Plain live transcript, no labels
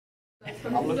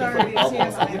I'm looking for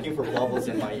bubbles. I'm looking for bubbles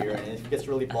in my ear, and if it gets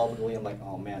really bubbly, I'm like,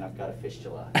 oh man, I've got a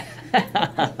fistula.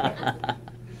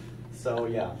 So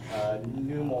yeah,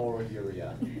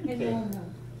 pneumonuria. Okay.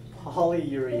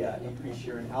 Polyuria, increase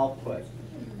urine output.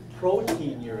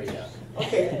 Proteinuria.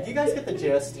 Okay, do you guys get the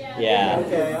gist? Yeah.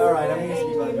 Okay, all right, I'm going to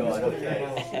keep on going.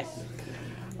 Okay.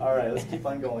 All right, let's keep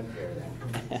on going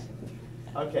here.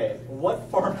 Okay, what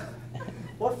form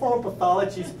of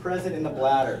pathology is present in the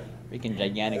bladder? Freaking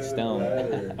gigantic stone.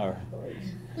 Or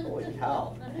Holy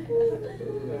cow.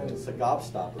 It's a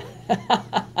gobstopper.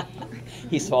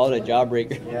 he swallowed a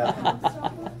jawbreaker. Yeah.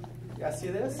 You guys see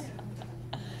this?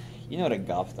 You know what a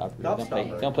gobstopper is.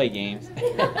 Gobstopper. Don't play games.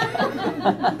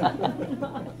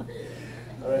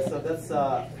 All right, so that's,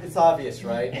 it's obvious,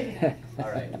 right? All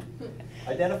right.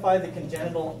 Identify the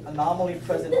congenital anomaly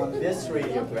present on this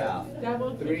radiograph.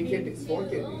 3 kidneys, 4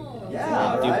 kidneys.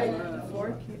 Yeah, right?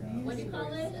 4 kidneys. What do you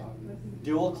call it?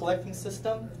 Dual collecting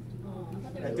system.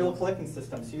 A dual collecting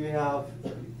system. So you have,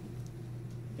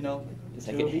 you know, It's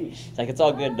two like, of each. it's like, it's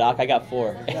all good, Doc. I got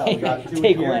 4. Yeah, we got 2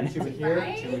 Take here, one. 2 here,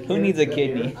 Right? 2 here. Who needs a 2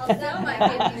 kidney? here. Oh, that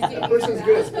might be That person's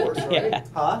good at sports, right? Yeah.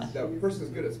 Huh? That person's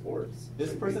good at sports.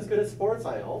 This person's good at sports,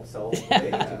 I hope so. They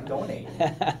need to donate.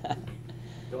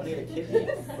 Donate a kidney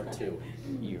or 2.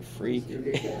 You freak. I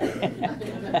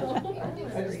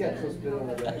just got so spit on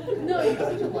the back. No, you're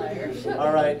such a liar.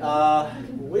 All right.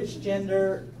 Which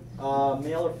gender,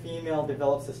 male or female,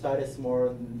 develops cystitis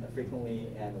more frequently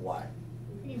and why?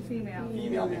 Female.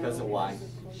 Female, because of why?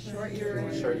 Short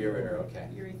ureter. Short ureter, okay.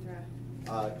 Urethra.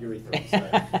 Urethra, sorry.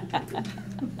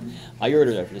 My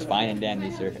ureters are just fine and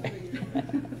dandy, sir.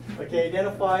 Okay,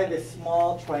 identify the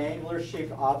small triangular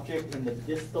shaped object in the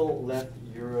distal left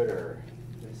ureter.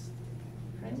 This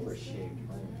triangular shaped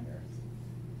right here.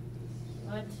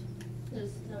 What is it?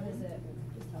 Just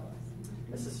tell us.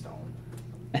 This is stone.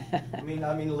 I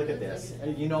mean, look at this.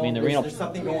 You know, I mean, the renal- there's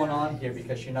something going on here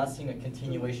because you're not seeing a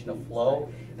continuation of flow.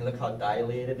 And look how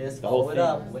dilated it is. The whole Follow it thing,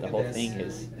 up. Look the at whole this. thing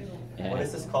is, yeah, What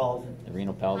is this called? the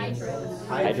renal pelvis,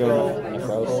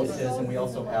 Hydronephrosis, and we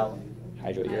also have.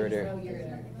 hydroureter.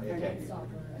 Okay.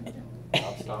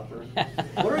 Gobstopper.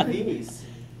 What are these?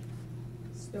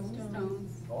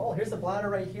 Stones. Oh, here's the bladder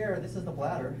right here. This is the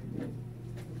bladder.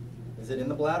 Is it in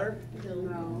the bladder?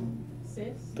 No.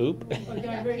 Sis? Poop.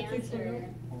 Cancer.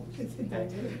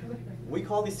 We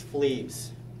call these phlebies.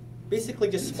 Basically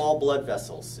just small blood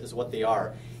vessels is what they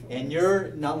are. And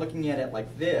you're not looking at it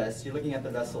like this. You're looking at the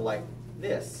vessel like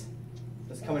this.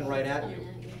 It's coming right at you.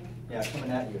 Yeah, coming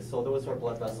at you. So those are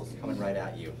blood vessels coming right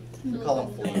at you. We call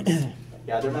them phlebies.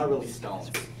 Yeah, they're not really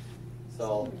stones.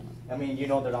 So, I mean, you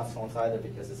know they're not stones either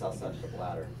because it's outside of the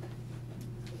bladder.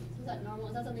 Is that normal?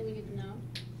 Is that something we need to know?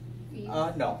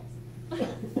 No. No.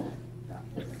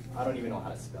 I don't even know how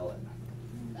to spell it.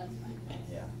 That's fine.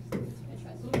 Yeah. I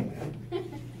trust you.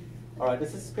 All right,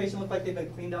 does this patient look like they've been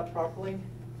cleaned up properly?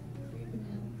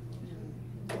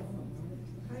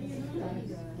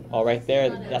 Oh, right there,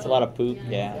 that's a lot of poop,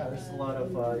 Yeah, yeah. there's a lot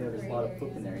of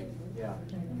poop in there. Yeah.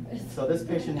 So this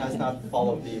patient has not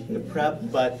followed the prep,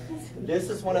 but this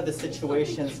is one of the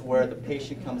situations where the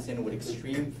patient comes in with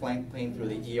extreme flank pain through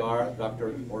the ER.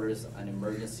 Doctor orders an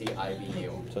emergency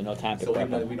IVU. So no time to So prep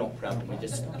we them. don't prep them. We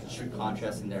just shoot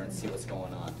contrast in there and see what's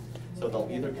going on. So they'll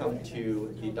either come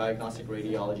to the diagnostic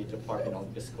radiology department or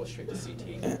just go straight to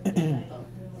CT.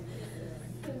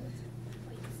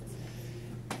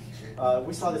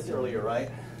 We saw this earlier, right?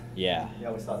 Yeah.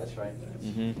 Yeah, we saw this, right?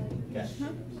 Mm-hmm. Okay.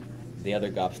 The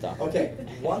other gobstopper. Okay,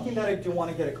 one thing that I do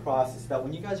want to get across is that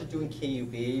when you guys are doing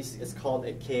KUBs, it's called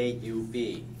a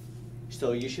KUB.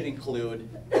 So you should include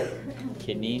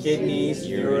Kidneys, ureter,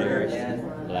 ureters, and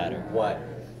bladder. what? When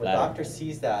the Bladder. doctor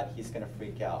sees that, he's going to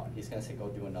freak out. He's going to say, go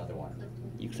do another one.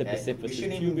 You clip Okay? the sip with You the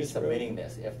shouldn't even be tubus, bro. submitting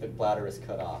this if the bladder is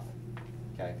cut off.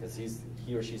 Okay, because he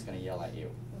or she's going to yell at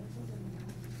you.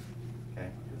 Okay,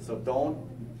 so don't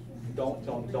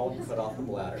cut off the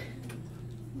bladder.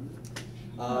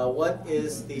 What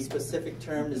is the specific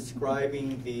term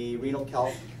describing the renal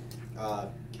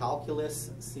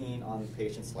calculus seen on the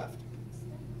patient's left?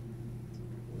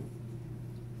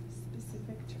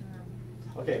 Specific term.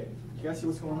 Okay, you guys see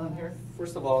what's going on here?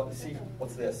 First of all, see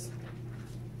what's this?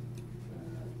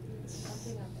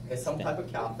 It's some type of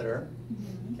catheter,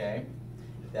 okay,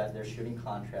 that they're shooting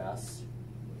contrast.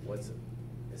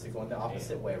 Is it going the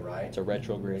opposite way, right? It's a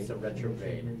retrograde. It's a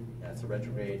retrograde. Yeah, it's a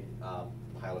retrograde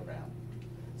pyelogram.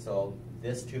 So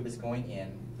this tube is going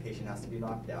in. Patient has to be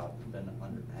knocked out, then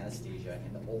under anesthesia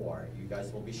in the OR. You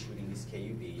guys will be shooting these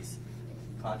KUBs.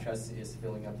 Contrast is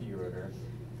filling up the ureter.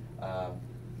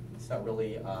 It's not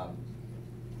really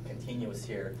continuous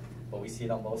here, but we see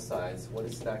it on both sides. What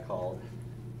is that called?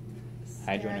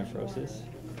 Hydronephrosis.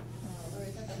 Or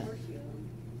is that the horseshoe?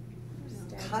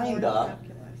 Kinda.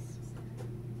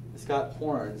 It's got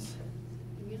horns.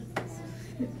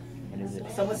 What is it?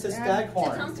 Someone says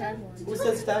staghorn. Tatanka? Who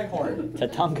said staghorn?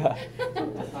 Tatanka.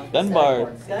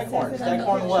 Dunbar. Staghorn.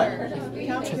 Staghorn what?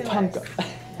 Tatanka.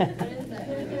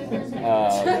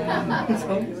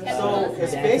 So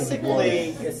it's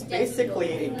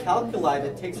basically a calculi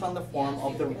that takes on the form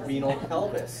of the renal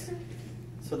pelvis.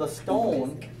 So the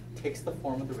stone takes the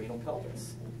form of the renal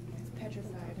pelvis.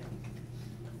 Petrified.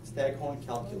 Staghorn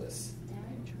calculus.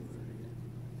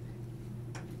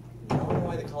 I don't know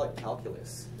why they call it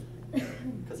calculus.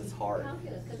 Because it's hard.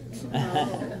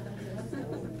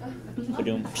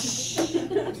 Ba-doom.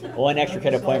 One extra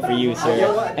credit point for you, sir. You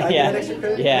know what? I get an extra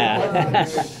credit Yeah. You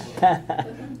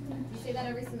say that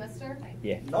every semester?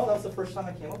 Yeah. No, that was the first time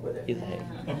I came up with it. He's like,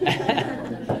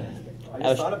 I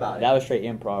just thought about it. That was straight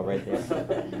improv right there.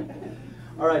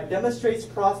 All right, demonstrates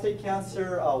prostate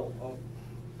cancer.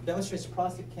 Demonstrates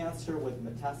prostate cancer with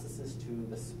metastasis to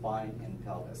the spine and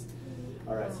pelvis.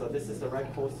 All right, so this is the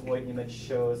right costoid image,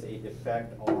 shows a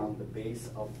defect along the base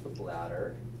of the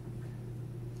bladder.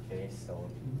 Okay, so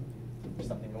there's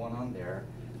something going on there.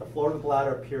 The floor of the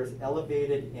bladder appears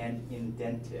elevated and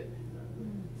indented.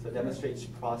 So demonstrates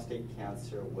prostate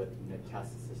cancer with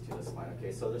metastasis to the spine.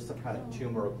 Okay, so there's some kind of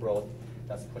tumor or growth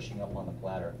that's pushing up on the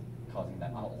bladder, causing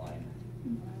that outline.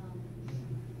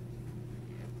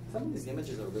 Some of these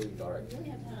images are really dark.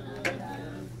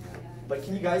 But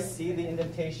can you guys see the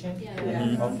indentation?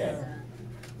 Yeah. Okay.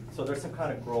 So there's some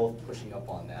kind of growth pushing up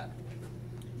on that.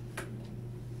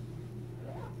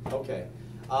 Okay.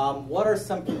 What are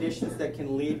some conditions that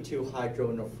can lead to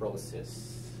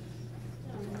hydronephrosis?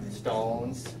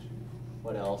 Stones.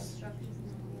 What else?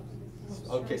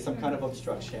 Okay, some kind of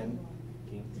obstruction.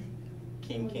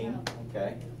 Kinking.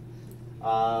 Okay.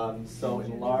 So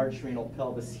enlarged renal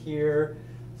pelvis here.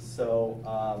 So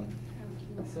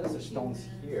it says there's stones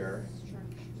here,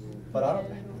 but I don't.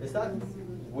 Is that?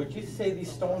 Would you say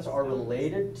these stones are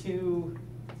related to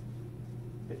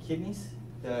the kidneys,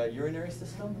 the urinary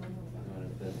system?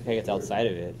 I think it's outside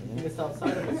of it. I think it's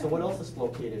outside of it. So what else is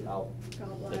located out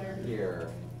Gallbladder. here?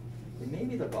 It may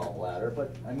be the gallbladder,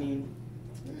 but I mean,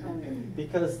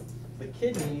 because the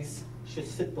kidneys should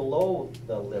sit below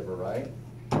the liver, right?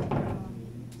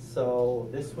 So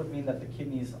this would mean that the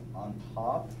kidney's on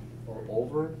top or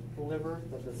over the liver.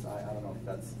 But this, I don't know if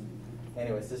that's.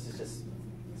 Anyways, this is just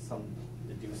some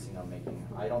deducing I'm making.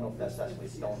 I don't know if that's actually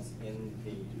stones in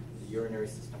the urinary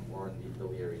system or in the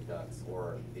biliary ducts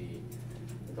or the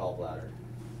gallbladder.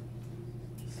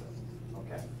 So,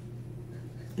 okay.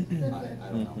 I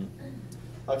don't know.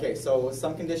 Okay, so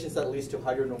some conditions that leads to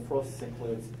hydronephrosis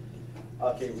includes,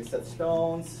 okay, we said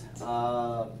stones,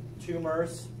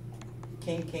 tumors,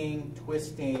 kinking,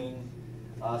 twisting,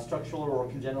 structural or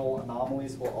congenital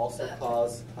anomalies will also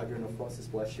cause hydronephrosis.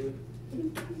 Bless you.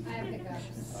 I have hiccups,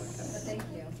 but thank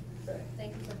you. Okay.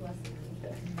 Thank you for blessing me.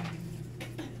 Okay.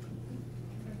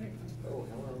 Oh,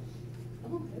 hello.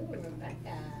 Oh, ooh,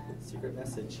 Rebecca. Secret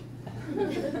message.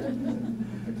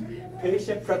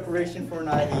 Patient preparation for an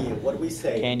IV. What do we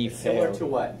say? Can you Similar fail? to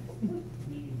what?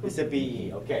 It's a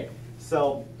BE. Okay.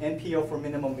 So NPO for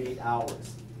minimum 8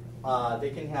 hours.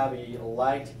 They can have a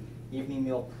light evening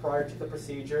meal prior to the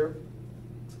procedure.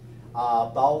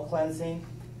 Bowel cleansing.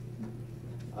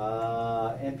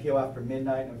 NPO after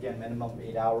midnight. Again, minimum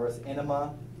 8 hours.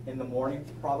 Enema in the morning,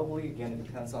 probably. Again, it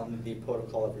depends on the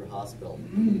protocol of your hospital.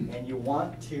 And you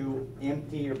want to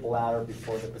empty your bladder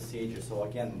before the procedure. So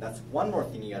again, that's one more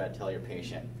thing you gotta tell your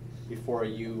patient before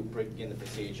you begin the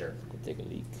procedure. Go take a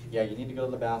leak. Yeah, you need to go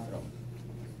to the bathroom.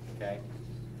 Okay?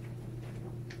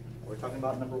 We're talking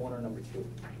about number 1 or number 2?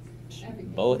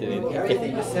 Both of them.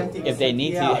 Everything, just empty. If just they empty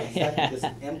need out. to. Exactly, just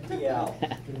empty out.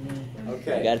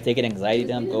 Okay. You gotta take an anxiety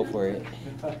dump, go for it.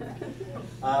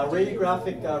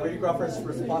 Radiographer's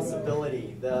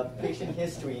responsibility. The patient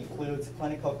history includes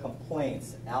clinical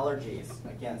complaints, allergies.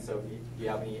 Again, so if you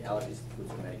have any allergies to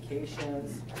foods or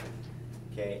medications,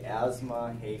 okay,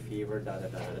 asthma, hay fever, da da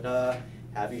da da da.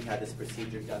 Have you had this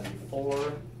procedure done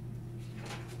before?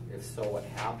 If so, what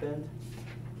happened?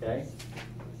 Okay.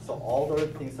 So all the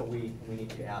things that we need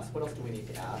to ask. What else do we need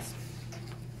to ask?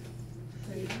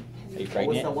 Are you What was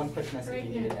pregnant? that one question I said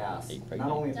you needed to ask? Are you Not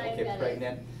pregnant? only okay, Diabetic.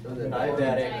 pregnant, Diabetic.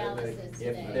 diabetic, Dialysis if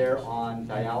today. they're on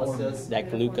dialysis.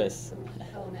 That glucose.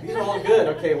 Oh, These are all good.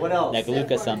 Okay, what else? That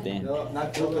glucose something. No,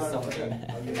 not glucose something.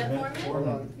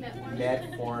 Metformin?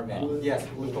 Metformin? Metformin. Yes,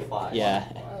 glucophiles. Yeah.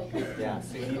 Oh, okay. Yeah,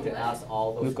 so you need to ask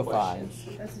all those Glucophiles.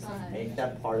 questions. That's the same. Make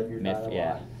that part of your dialogue.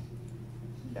 Yeah.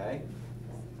 Okay?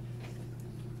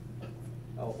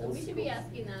 Oh, So we should be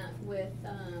asking that with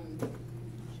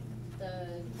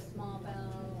the small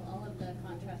bowel, all of the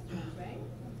contrast ones, right?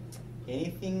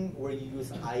 Anything where you use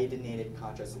iodinated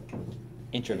contrast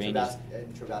Intravenous.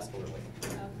 intravascularly.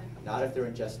 Okay. Not if they're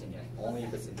ingesting it, only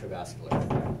if it's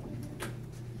intravascular.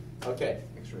 Okay.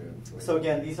 X-ray. So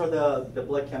again, these are the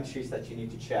blood chemistries that you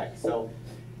need to check. So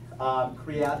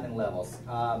creatinine levels,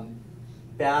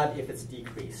 bad if it's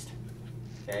decreased.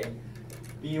 Okay.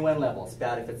 BUN levels,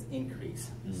 bad if it's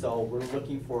increased. So we're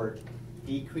looking for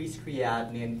decreased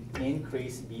creatinine,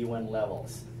 increased BUN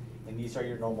levels, and these are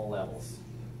your normal levels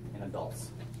in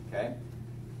adults. Okay.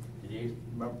 Did you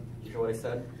remember? Did you hear what I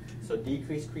said? So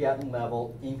decreased creatinine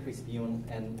level, increased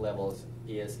BUN levels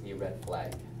is a red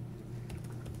flag.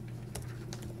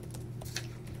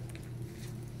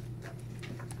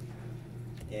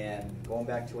 And going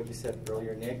back to what you said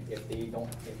earlier, Nick, if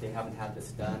they haven't had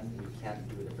this done, we can't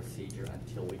do the procedure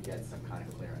until we get some kind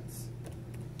of clearance.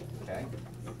 Okay?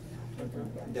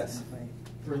 Yes.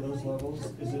 For those levels,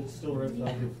 is it still red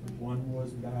flag if one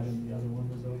was bad and the other one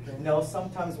was okay? No,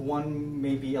 sometimes one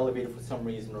may be elevated for some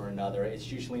reason or another.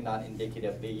 It's usually not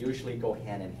indicative. They usually go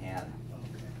hand in hand.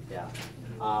 Yeah.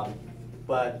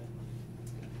 But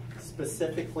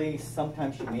specifically,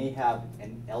 sometimes you may have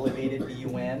an elevated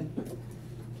BUN,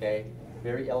 okay,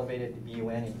 very elevated BUN,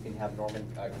 and you can have normal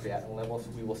creatinine levels.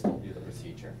 We will still do the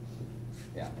procedure.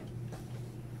 Yeah.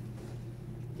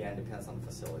 Again, depends on the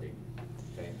facility.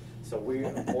 Okay. So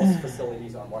most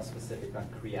facilities are more specific on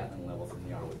creatinine levels than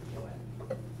they are with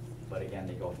BUN. But again,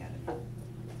 they go hand in hand.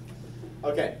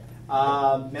 Okay.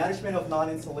 Management of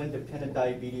non-insulin dependent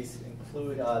diabetes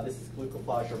include, this is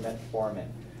glucophage or metformin.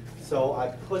 So I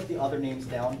put the other names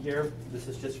down here. This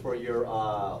is just for your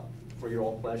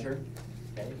own pleasure.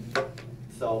 Okay.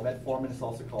 So metformin is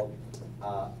also called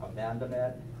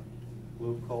Avandamet,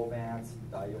 Glucovance,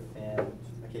 Diofin.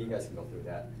 Okay, you guys can go through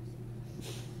that.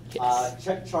 Yes.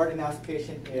 Check chart and ask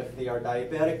patient if they are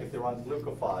diabetic, if they're on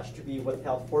glucophage, to be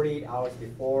withheld 48 hours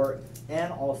before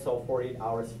and also 48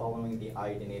 hours following the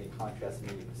iodinated contrast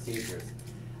media procedures.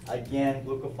 Again,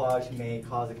 glucophage may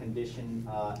cause a condition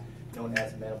known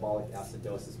as metabolic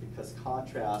acidosis because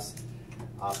contrast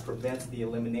prevents the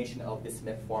elimination of this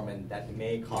metformin that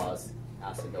may cause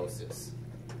acidosis.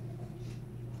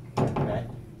 Okay?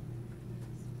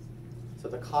 So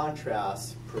the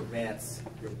contrast prevents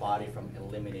your body from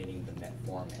eliminating the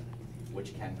metformin,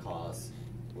 which can cause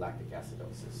lactic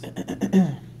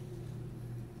acidosis.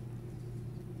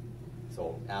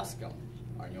 So ask them,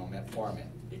 are you on metformin?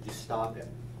 Did you stop it?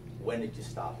 When did you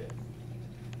stop it?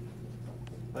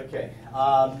 Okay,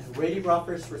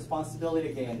 radiographer's responsibility,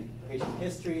 again, patient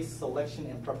history, selection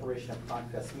and preparation of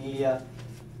contrast media.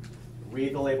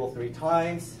 Read the label 3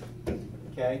 times,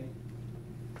 okay?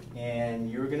 And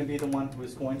you're going to be the one who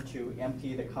is going to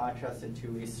empty the contrast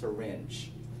into a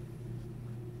syringe.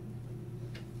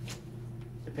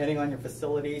 Depending on your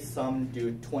facility, some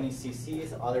do 20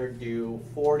 cc's, others do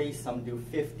 40, some do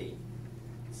 50.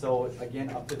 So again,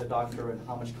 up to the doctor and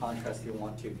how much contrast you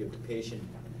want to give the patient.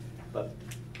 But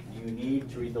you need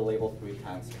to read the label 3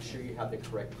 times. Make sure you have the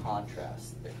correct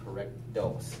contrast, the correct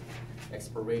dose,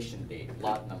 expiration date,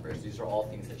 lot numbers. These are all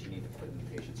things that you need to put in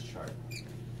the patient's chart.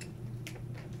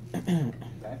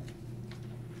 Okay?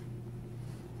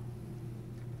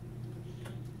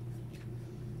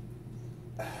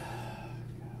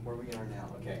 Where we are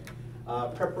now, okay.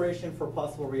 Preparation for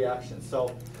possible reactions.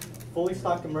 So, fully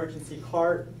stocked emergency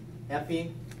cart,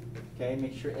 epi, okay,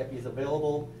 make sure epi is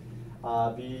available.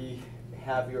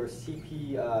 Have your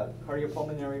CP,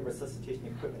 cardiopulmonary resuscitation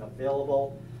equipment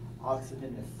available.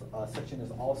 Oxygen suction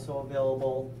is also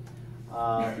available.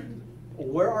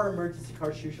 Where are emergency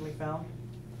carts usually found?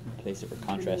 Place it for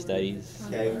contrast studies.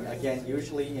 Okay, again,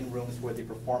 usually in rooms where they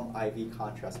perform IV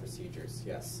contrast procedures,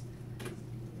 yes.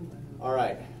 All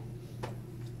right.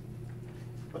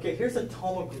 Okay, here's a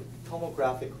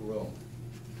tomographic room.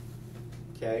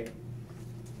 Okay.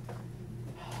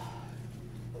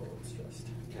 Stressed.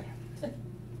 Okay.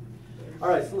 All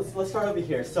right, so let's start over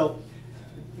here. So,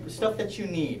 stuff that you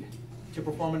need to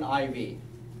perform an IV.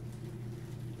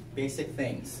 Basic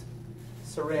things.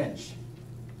 Syringe.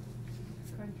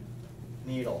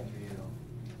 Needle.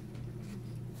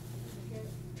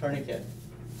 Tourniquet.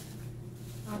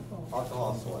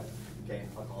 Alcohol swab. Okay,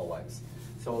 alcohol wipes.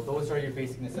 So those are your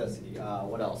basic necessities.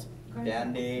 What else?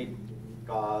 Band-Aid,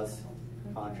 gauze,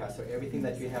 contrast. So everything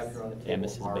that you have here on the table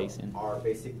are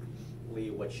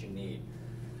basically what you need.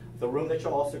 The room that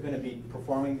you're also going to be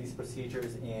performing these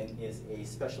procedures in is a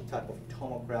special type of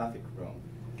tomographic room.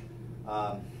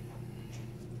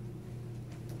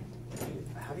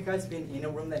 Have you guys been in a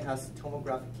room that has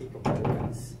tomographic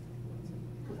capabilities?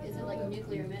 Is it like a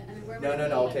nuclear I mean, where No, would no, it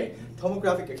no, be? okay.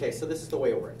 Tomographic, okay, so this is the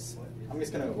way it works. I'm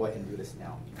just gonna go ahead and do this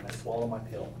now. I'm gonna swallow my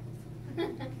pill.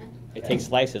 It takes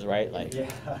slices, right? Like.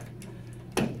 Yeah.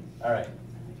 All right.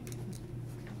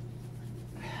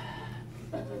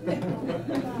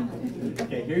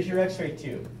 Okay, here's your X-ray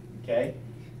tube. Okay,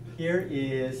 here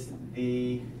is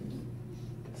the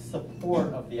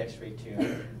support of the X-ray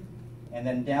tube, and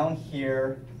then down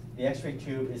here, the X-ray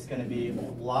tube is going to be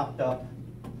locked up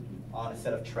on a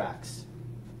set of tracks.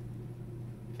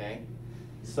 Okay,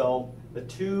 so the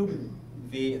tube,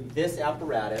 this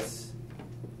apparatus,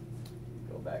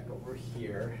 go back over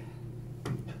here.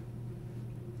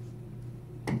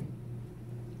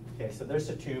 Okay, so there's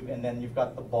the tube, and then you've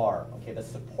got the bar. Okay, the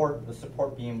support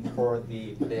beam for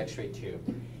the X-ray tube.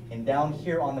 And down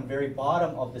here on the very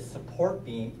bottom of the support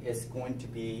beam is going to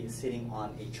be sitting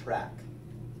on a track.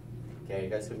 Okay, you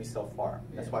guys with me so far?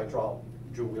 That's why I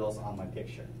drew wheels on my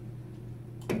picture.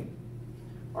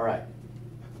 All right.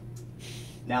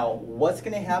 Now, what's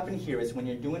going to happen here is when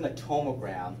you're doing a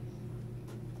tomogram,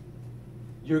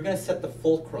 you're going to set the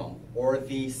fulcrum, or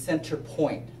the center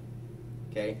point.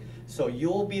 Okay, so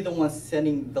you'll be the one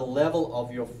setting the level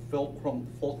of your fulcrum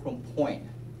point.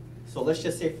 So let's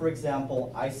just say, for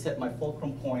example, I set my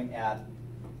fulcrum point at,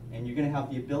 and you're going to have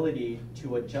the ability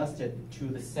to adjust it to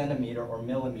the centimeter or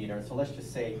millimeter. So let's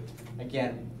just say,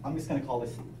 again, I'm just going to call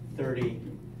this 30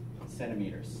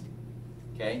 centimeters.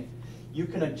 Okay, you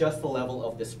can adjust the level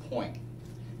of this point,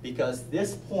 because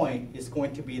this point is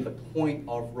going to be the point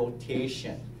of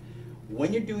rotation.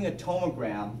 When you're doing a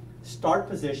tomogram, start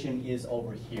position is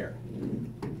over here.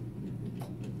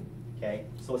 Okay,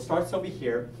 so it starts over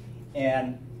here,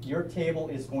 and your table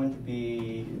is going to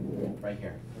be right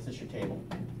here. This is your table.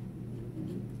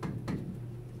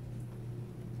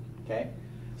 Okay,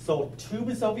 so tube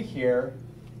is over here.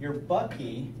 Your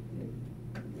bucky,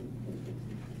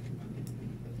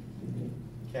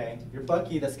 okay, your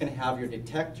bucky that's going to have your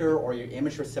detector or your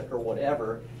image receptor or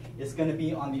whatever is going to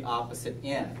be on the opposite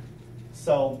end.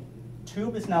 So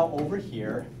tube is now over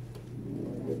here.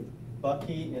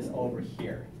 Bucky is over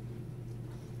here.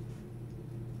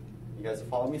 You guys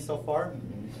follow me so far?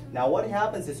 Now what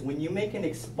happens is when you make an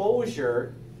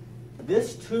exposure,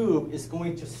 this tube is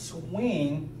going to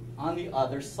swing on the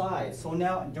other side. So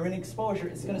now during exposure,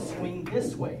 it's going to swing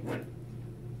this way.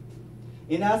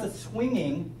 And as it's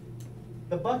swinging,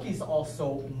 the bucky's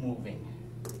also moving.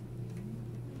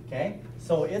 Okay?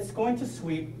 So it's going to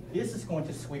sweep, this is going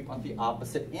to sweep on the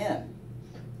opposite end.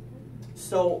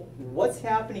 So what's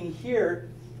happening here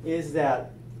is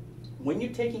that when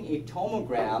you're taking a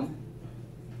tomogram,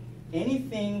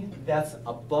 anything that's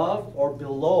above or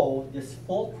below this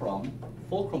fulcrum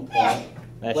point,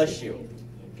 bless you.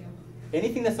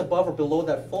 Anything that's above or below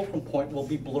that fulcrum point will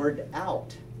be blurred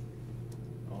out.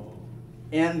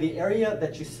 And the area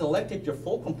that you selected your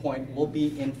fulcrum point will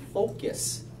be in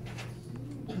focus.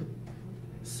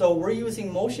 So we're using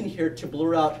motion here to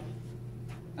blur out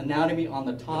anatomy on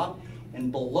the top and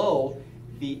below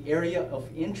the area of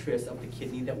interest of the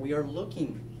kidney that we are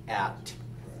looking at.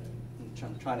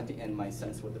 I'm trying not to end my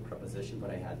sentence with the preposition, but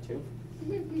I had to.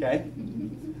 Okay?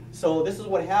 So this is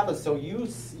what happens. So you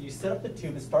set up the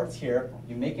tube, it starts here,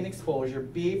 you make an exposure,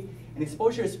 beep, and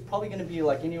exposure is probably going to be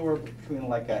like anywhere between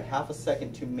like a half a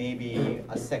second to maybe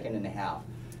a second and a half.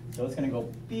 So it's going to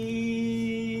go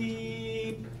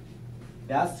beep.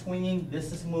 That's swinging,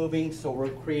 this is moving, so we're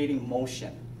creating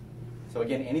motion. So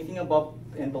again, anything above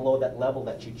and below that level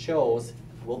that you chose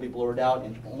will be blurred out,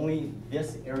 and only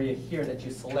this area here that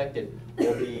you selected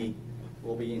will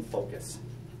be in focus.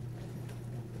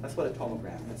 That's what a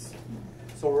tomogram is.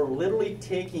 So we're literally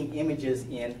taking images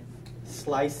in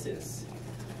slices,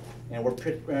 and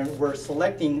we're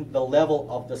selecting the level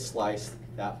of the slice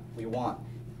that we want.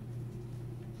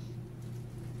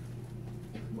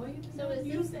 Well, you So is can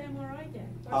use the MRI then.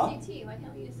 Or Huh? CT, why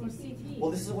can't we use Or CT? CT. Well,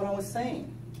 this is what I was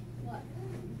saying. What?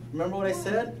 Remember what I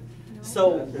said?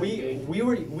 So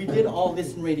we did all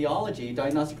this in radiology,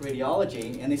 diagnostic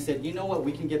radiology, and they said, you know what,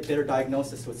 we can get better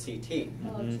diagnosis with CT.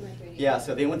 Oh, too much radiation. Yeah,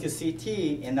 so they went to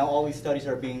CT, and now all these studies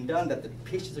are being done that the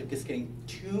patients are just getting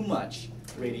too much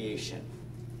radiation.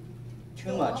 Too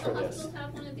So much all for the this. hospitals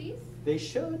have one of these? They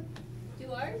should.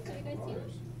 Do ours? Have you guys seen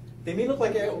them? They may look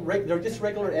like they're just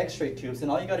regular X-ray tubes,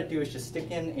 and all you got to do is just stick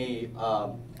in a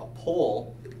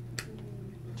pole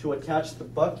to attach the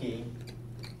bucky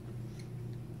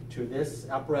to this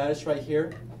apparatus right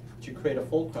here to create a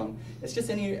fulcrum. It's just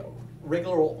any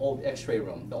regular old X-ray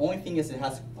room. The only thing is it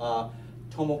has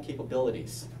tomo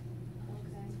capabilities.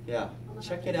 Okay. Yeah,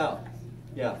 check it out.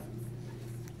 Yeah.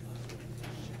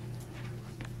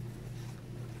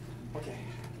 Okay,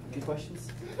 any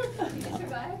questions? You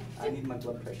survived? I need my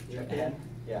blood pressure checked again.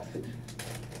 Yeah.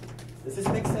 Does this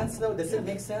make sense though? Does it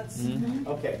make sense? Mhm.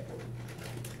 Okay.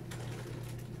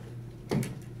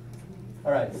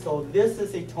 All right, so this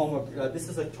is a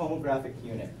tomographic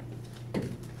unit.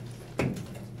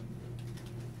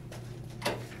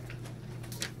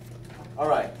 All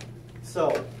right,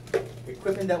 so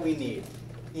equipment that we need.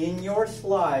 In your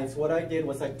slides, what I did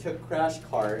was I took crash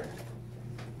cart,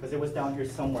 because it was down here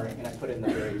somewhere, and I put it in the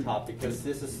very top, because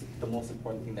this is the most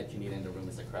important thing that you need in the room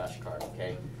is a crash cart,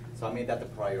 okay? So I made that the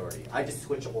priority. I just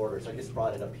switched orders. I just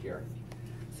brought it up here.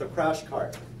 So crash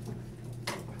cart.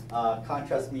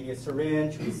 Contrast media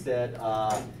syringe. We said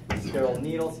sterile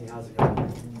needles. Hey, how's it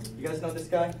going? You guys know this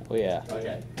guy? Oh yeah.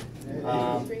 Okay.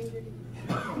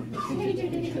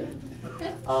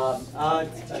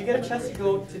 Did you get a chance to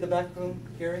go to the back room,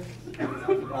 Gary?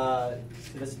 To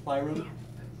the supply room?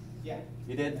 Yeah.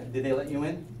 You did? Did they let you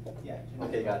in? Yeah.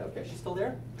 Okay, got it. Okay. She's still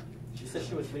there? She said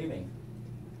she was leaving.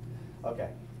 Okay.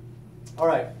 All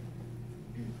right.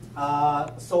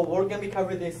 So we're going to be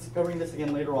covering this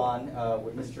again later on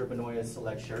with Mr. Benoit's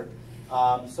lecture.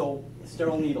 So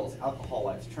sterile needles, alcohol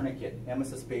wipes, tourniquet,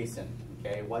 emesis basin.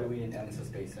 Okay, why do we need an emesis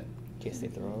basin? In case they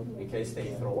throw up. In case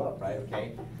they throw up, right?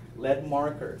 Okay. Lead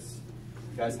markers.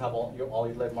 You guys have all your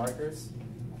lead markers?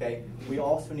 Okay. We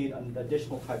also need an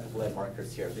additional type of lead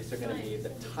markers here. These are going to be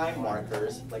the time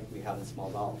markers like we have in small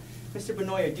bowel. Mr.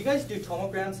 Benoit, do you guys do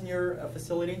tomograms in your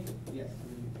facility? Yes.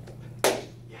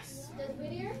 Yes. Does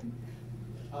Whittier?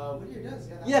 Whittier does,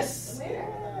 yeah. Yes.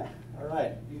 Where? All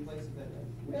right. Few places that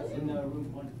Really? in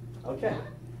room 1. Okay.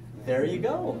 There you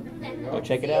go. Go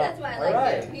check it See, out. That's why I All like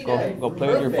right. it. He Go- does. go play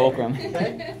with your Perfect. fulcrum.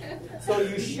 Okay. So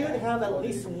you should have at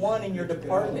least one in your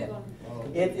department.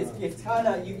 It's kind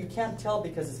of, you can't tell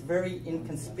because it's very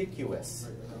inconspicuous.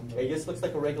 It just looks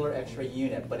like a regular X-ray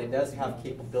unit, but it does have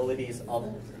capabilities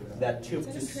of that tube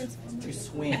to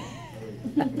swing.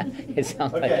 It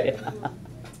sounds Okay. like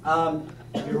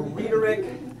it. Your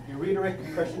redirect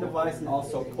compression device, and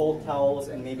also cold towels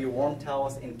and maybe warm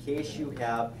towels in case you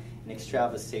have an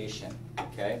extravasation.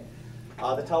 Okay.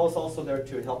 The towel is also there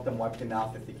to help them wipe their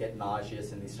mouth if they get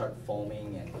nauseous and they start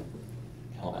foaming and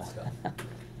all that stuff.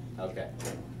 Okay.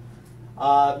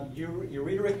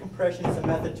 Ureteric compression is a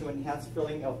method to enhance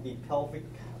filling of the pelvic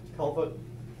colectomy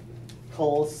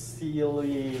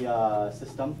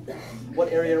system.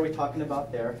 What area are we talking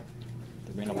about there?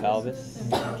 The renal pelvis.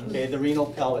 Okay, the renal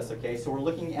pelvis. Okay, so we're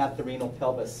looking at the renal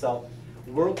pelvis. So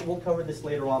we'll cover this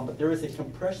later on, but there is a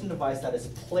compression device that is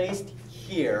placed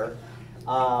here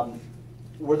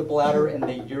where the bladder and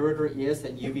the ureter is,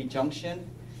 that UV junction.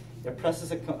 It puts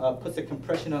a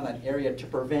compression on that area to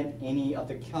prevent any of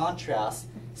the contrast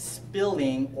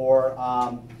spilling or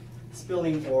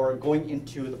going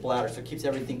into the bladder. So it keeps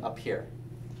everything up here.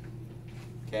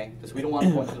 Okay, because we don't want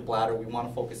to go into the bladder. We want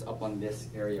to focus up on this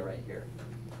area right here.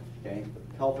 Okay,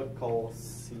 the pelvical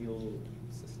seal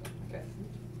system. Okay.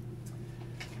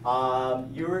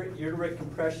 Ureteric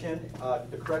compression.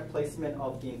 The correct placement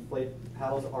of the inflated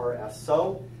paddles are as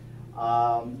so.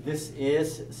 This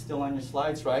is still on your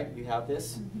slides, right? You have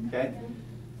this, okay?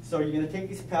 So you're going to take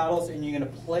these paddles and you're going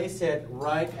to place it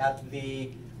right at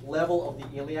the level of the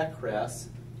iliac crest,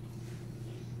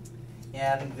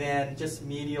 and then just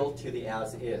medial to the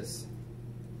as is.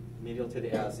 Medial to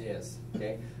the as is,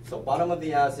 okay? So bottom of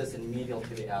the as is and medial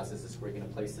to the as is where you're going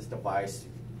to place this device.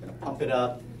 You're going to pump it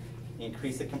up,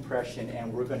 increase the compression,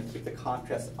 and we're going to keep the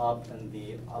contrast up in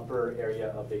the upper area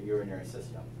of the urinary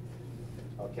system.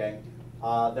 Okay,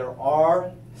 there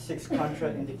are 6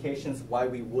 contraindications why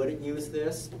we wouldn't use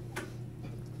this.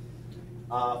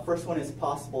 First one is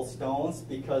possible stones,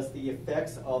 because the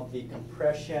effects of the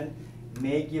compression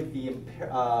may give the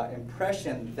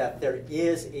impression that there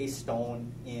is a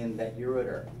stone in that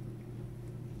ureter.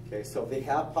 Okay, so if they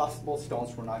have possible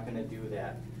stones, we're not going to do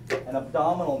that. An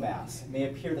abdominal mass may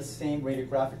appear the same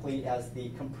radiographically as the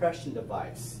compression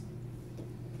device.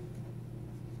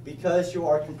 Because you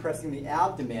are compressing the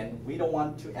abdomen, we don't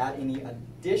want to add any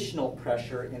additional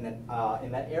pressure in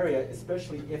that area,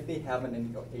 especially if they have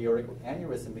an aortic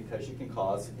aneurysm, because you can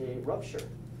cause a rupture.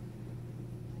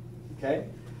 Okay?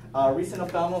 Recent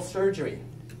abdominal surgery,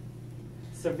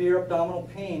 severe abdominal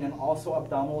pain, and also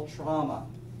abdominal trauma.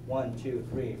 1, 2,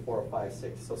 3, 4, 5,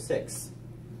 6. So 6.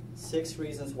 6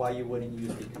 reasons why you wouldn't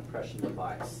use the compression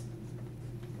device.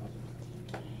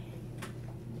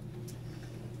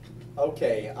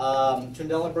 Okay,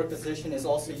 Trendelenburg position is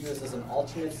also used as an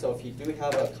alternate, so if you do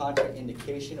have a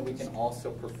contraindication, we can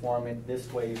also perform it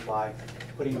this way by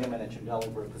putting them in a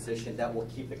Trendelenburg position. That will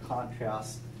keep the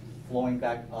contrast flowing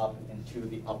back up into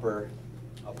the upper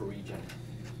region.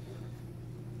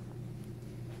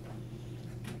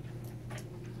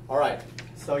 All right,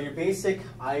 So your basic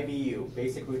IVU,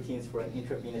 basic routines for an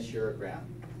intravenous urogram.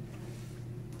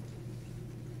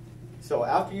 So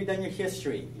after you've done your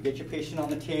history, you get your patient on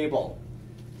the table.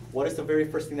 What is the very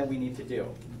first thing that we need to do?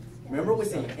 Remember we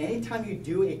say anytime you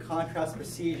do a contrast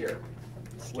procedure,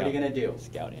 what are you going to do?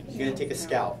 Scout image. You're going to take a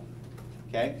scout.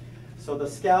 Okay? So the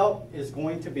scout is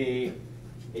going to be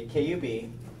a KUB.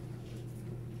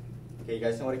 Okay, you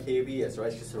guys know what a KUB is,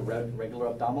 right? It's just a regular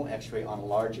abdominal x-ray on a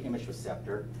large image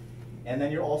receptor. And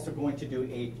then you're also going to do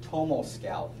a tomo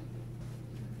scout.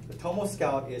 The tomo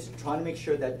scout is trying to make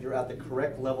sure that you're at the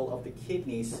correct level of the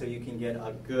kidneys so you can get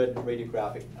a good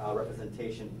radiographic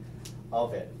representation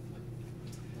of it.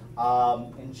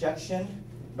 Injection,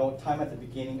 note time at the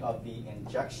beginning of the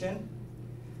injection.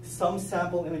 Some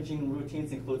sample imaging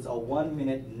routines includes a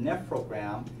 1-minute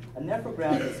nephrogram. A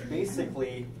nephrogram is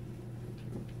basically,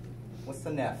 what's the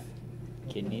neph?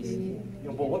 Kidneys.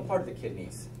 But what part of the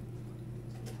kidneys?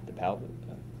 The pelvis.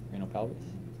 Renal pelvis.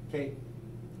 Okay,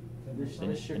 there's your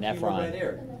The keyword nephron. right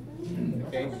here.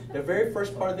 Okay, the very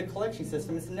first part of the collection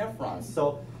system is the nephrons.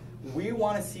 So we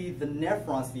want to see the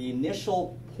nephrons, the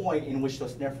initial point in which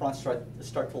those nephrons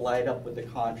start to light up with the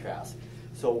contrast.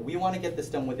 So we want to get this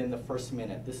done within the first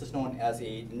minute. This is known as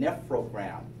a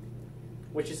nephrogram,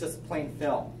 which is just plain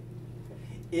film.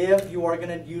 If you are going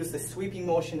to use the sweeping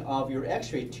motion of your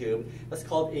x-ray tube, that's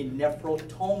called a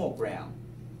nephrotomogram.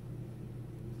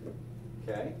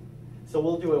 Okay? So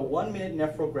we'll do a 1-minute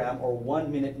nephrogram or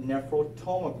 1-minute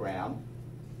nephrotomogram.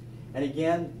 And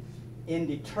again, in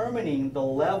determining the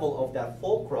level of that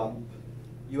fulcrum,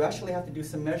 you actually have to do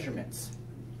some measurements.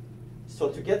 So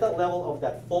to get that level of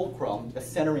that fulcrum, the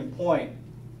centering point,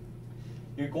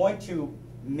 you're going to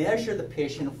measure the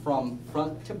patient from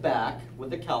front to back with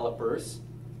the calipers,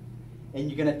 and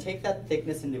you're going to take that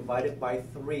thickness and divide it by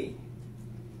 3.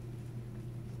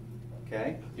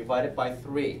 Okay? Divide it by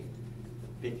 3.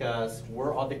 Because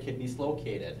where are the kidneys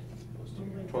located?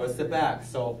 Towards the back.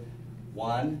 So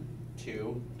 1,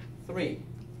 2, 3.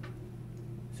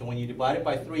 So when you divide it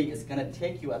by 3, it's going to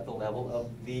take you at the level of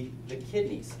the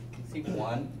kidneys. See,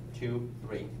 1, 2,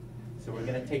 3. So we're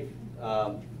going to take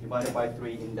divide it by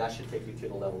 3, and that should take you to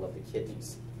the level of the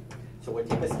kidneys. So we'll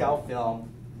take the scout film,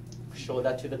 show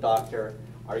that to the doctor.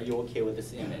 Are you okay with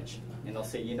this image? And they'll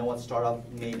say, you know what, start off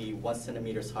maybe 1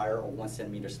 centimeter higher or 1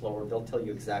 centimeter lower. They'll tell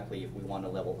you exactly if we want to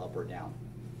level up or down.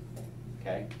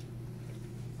 Okay?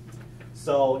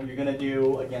 So you're going to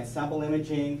do, again, sample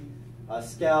imaging,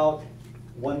 scout,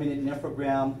 1-minute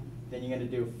nephrogram, then you're going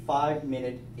to do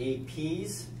 5-minute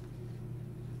APs,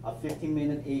 a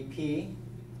 15-minute AP,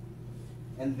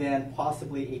 and then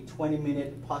possibly a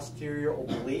 20-minute posterior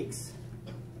obliques,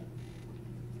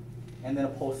 and then a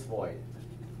post-void.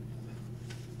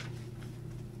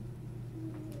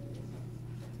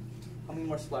 How many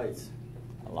more slides?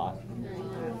 A lot.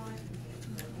 We're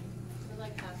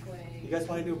like halfway. You guys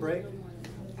want to do a break?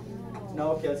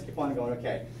 No? Okay, let's keep on going.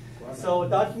 Okay. So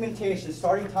documentation,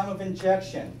 starting time of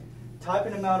injection, type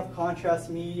and amount of contrast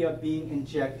media being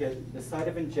injected, the site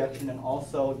of injection, and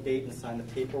also date and sign the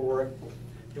paperwork.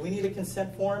 Do we need a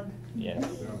consent form? Yes.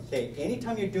 Okay,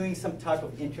 anytime you're doing some type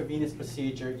of intravenous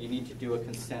procedure, you need to do a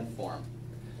consent form.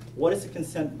 What is the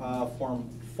consent form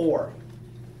for?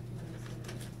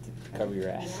 Cover your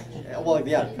ass. Well,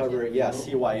 yeah, cover, yeah,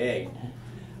 CYA.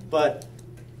 But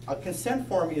a consent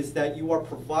form is that you are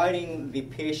providing the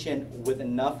patient with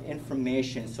enough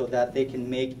information so that they can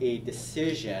make a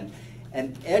decision,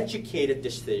 an educated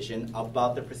decision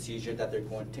about the procedure that they're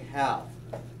going to have.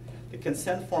 The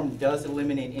consent form does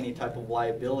eliminate any type of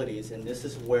liabilities, and this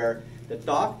is where the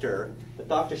doctor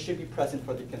should be present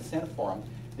for the consent form.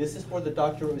 This is where the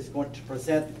doctor is going to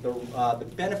present the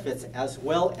benefits as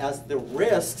well as the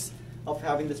risks of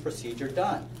having this procedure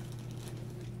done.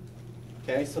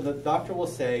 Okay, so the doctor will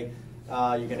say,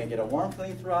 you're going to get a warm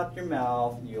feeling throughout your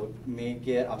mouth, you may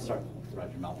get, throughout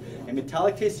your mouth, a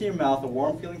metallic taste in your mouth, a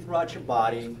warm feeling throughout your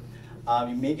body,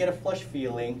 you may get a flush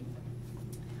feeling.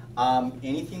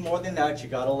 Anything more than that, you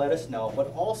got to let us know.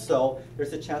 But also,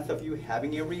 there's a chance of you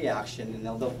having a reaction, and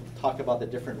they'll talk about the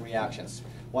different reactions.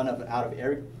 One of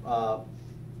every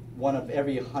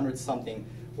 100-something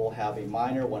will have a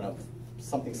minor, one of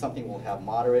something will have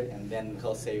moderate, and then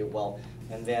he'll say, well,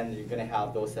 and then you're going to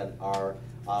have those that are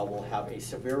will have a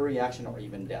severe reaction or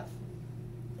even death.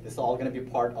 This is all going to be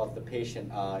part of the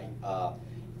patient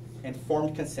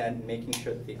informed consent, making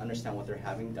sure that they understand what they're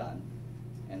having done,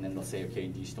 and then they'll say, okay,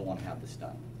 do you still want to have this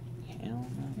done? Hell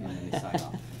no. And then they sign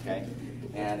off. Okay,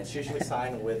 and it's usually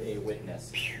signed with a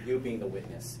witness, you being the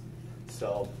witness.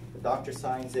 So the doctor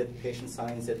signs it, the patient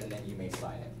signs it, and then you may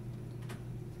sign it.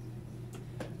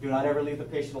 Do not ever leave the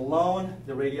patient alone.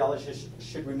 The radiologist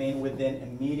should remain within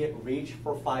immediate reach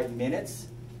for 5 minutes.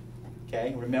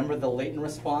 Okay, remember the latent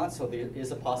response, so there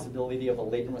is a possibility of a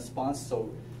latent response,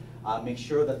 so make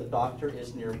sure that the doctor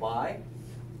is nearby.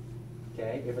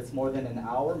 Okay, if it's more than an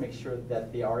hour, make sure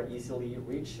that they are easily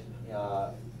reached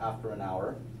after an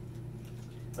hour.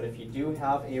 But if you do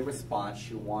have a response,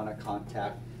 you want to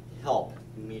contact help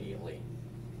immediately.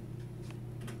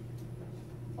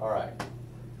 All right,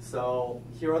 so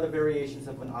here are the variations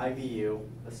of an IVU.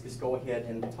 Let's just go ahead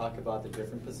and talk about the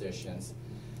different positions.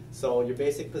 So your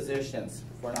basic positions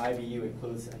for an IVU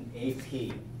includes an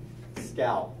AP,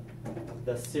 scalp,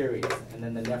 the series, and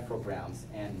then the nephrograms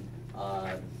and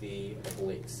the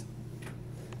obliques.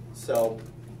 So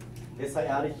this I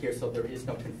added here so there is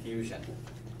no confusion,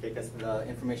 because the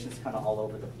information is kind of all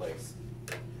over the place.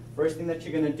 First thing that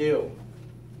you're going to do,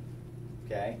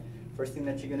 okay? First thing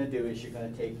that you're going to do is you're going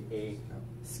to take a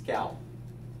scalp.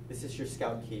 This is your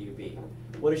scalp KUB.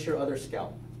 What is your other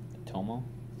scalp? Tomo?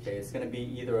 Okay, it's going to be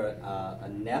either a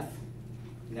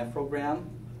nephrogram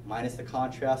minus the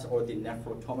contrast or the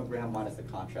nephrotomogram minus the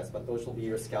contrast, but those will be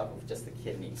your scalp of just the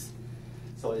kidneys.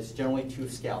 So it's generally 2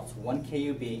 scalps, one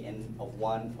KUB and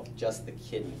one of just the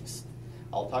kidneys.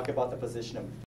 I'll talk about the position of